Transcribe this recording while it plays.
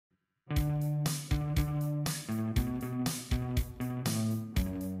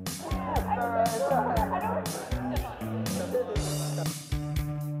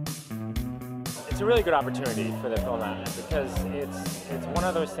a really good opportunity for the film because it's one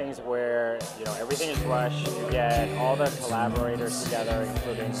of those things where, you know, everything is rushed. You get all the collaborators together,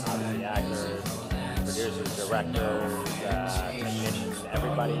 including obviously actors, producers, directors, technicians,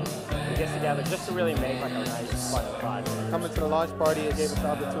 everybody who gets together just to really make like a nice, fun project. Coming to the launch party, it gave us the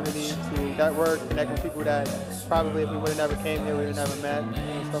opportunity to network, connect with people that probably if we would have never came here, we would have never met,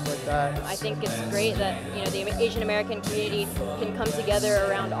 and stuff like that. I think it's great that, you know, the Asian American community can come together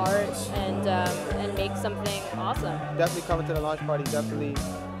around art and make something awesome. Definitely coming to the launch party definitely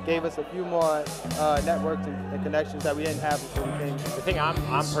gave us a few more networks and connections that we didn't have before we came. The thing I'm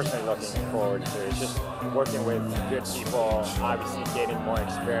personally looking forward to is just working with good people, obviously gaining more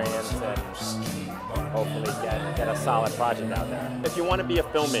experience and hopefully get a solid project out there. If you want to be a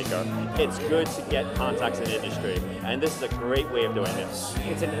filmmaker, it's good to get contacts in the industry, and this is a great way of doing it.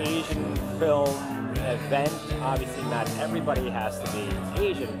 It's an Asian film event. Obviously not everybody has to be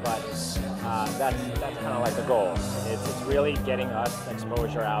Asian, but that's kind of like the goal. It's really getting us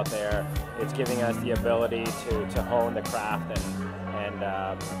exposure out there. It's giving us the ability to hone the craft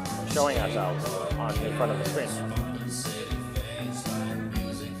and showing ourselves in front of the screen.